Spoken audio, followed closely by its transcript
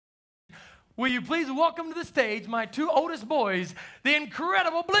Will you please welcome to the stage my two oldest boys, the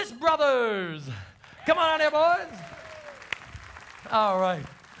Incredible Bliss Brothers. Come on out here, boys. All right.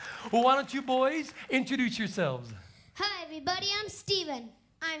 Well, why don't you boys introduce yourselves? Hi, everybody. I'm Steven.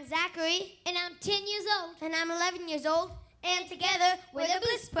 I'm Zachary. And I'm 10 years old. And I'm 11 years old. And together, we're the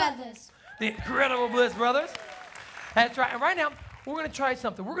Bliss Brothers. The Incredible Bliss Brothers. That's right. And right now, we're going to try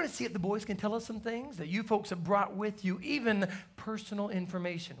something. We're going to see if the boys can tell us some things that you folks have brought with you, even personal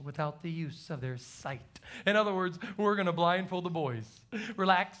information without the use of their sight. In other words, we're going to blindfold the boys.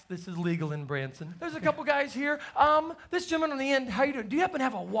 Relax. This is legal in Branson. There's a couple guys here. This gentleman on the end, how you doing? Do you happen to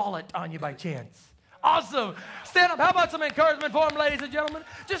have a wallet on you by chance? Awesome. Stand up. How about some encouragement for them, ladies and gentlemen?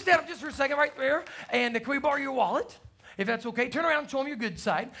 Just stand up just for a second right there. And can we borrow your wallet? If that's okay, turn around and show them your good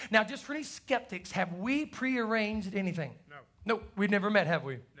side. Now, just for any skeptics, have we prearranged anything? No. No, we've never met, have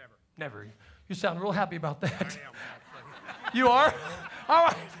we? Never. Never. You sound real happy about that. I am, actually. You are? All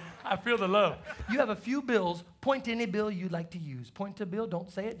right. I feel the love. You have a few bills. Point to any bill you'd like to use. Point to a bill.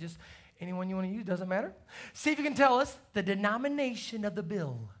 Don't say it. Just anyone you want to use. Doesn't matter. See if you can tell us the denomination of the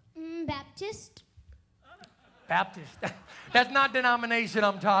bill. Baptist. Baptist. That's not denomination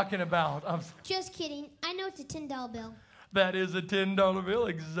I'm talking about. Just kidding. I know it's a $10 bill. That is a $10 bill.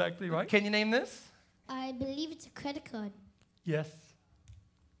 Exactly right. Can you name this? I believe it's a credit card. Yes.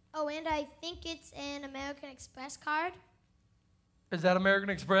 Oh, and I think it's an American Express card. Is that American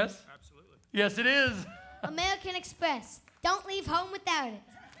Express? Absolutely. Yes, it is. American Express. Don't leave home without it.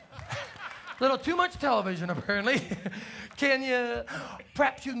 Little too much television, apparently.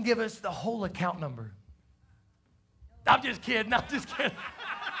 Perhaps you can give us the whole account number. I'm just kidding. I'm just kidding.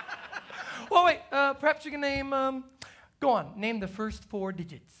 Well, wait. Perhaps you can name, go on. Name the first 4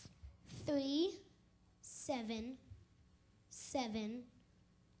 digits. 3, 7, 7,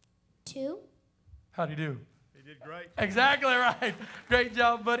 2. How do you do? He did great. Exactly right. Great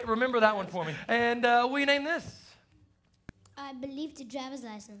job, buddy. Remember that one for me. And will you name this? I believe it's a driver's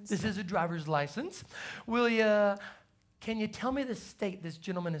license. This is a driver's license. Can you tell me the state this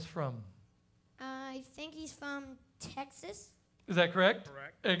gentleman is from? I think he's from Texas. Is that correct?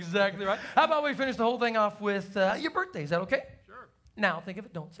 Correct. Exactly right. How about we finish the whole thing off with your birthday? Is that okay? Sure. Now, think of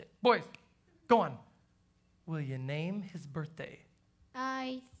it. Don't say it. Boys, go on. Will you name his birthday?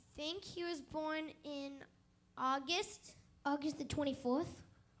 I think he was born in August. August the 24th.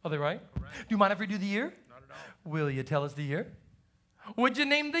 Are they right? Correct. Do you mind if we do the year? Not at all. Will you tell us the year? Would you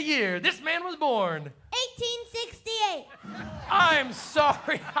name the year this man was born? 1868. I'm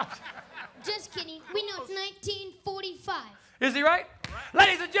sorry. Just kidding. We know it's 1945. Is he right?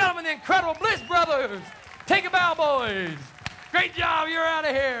 Ladies and gentlemen, the Incredible Bliss Brothers. Take a bow, boys. Great job. You're out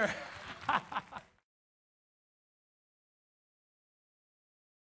of here.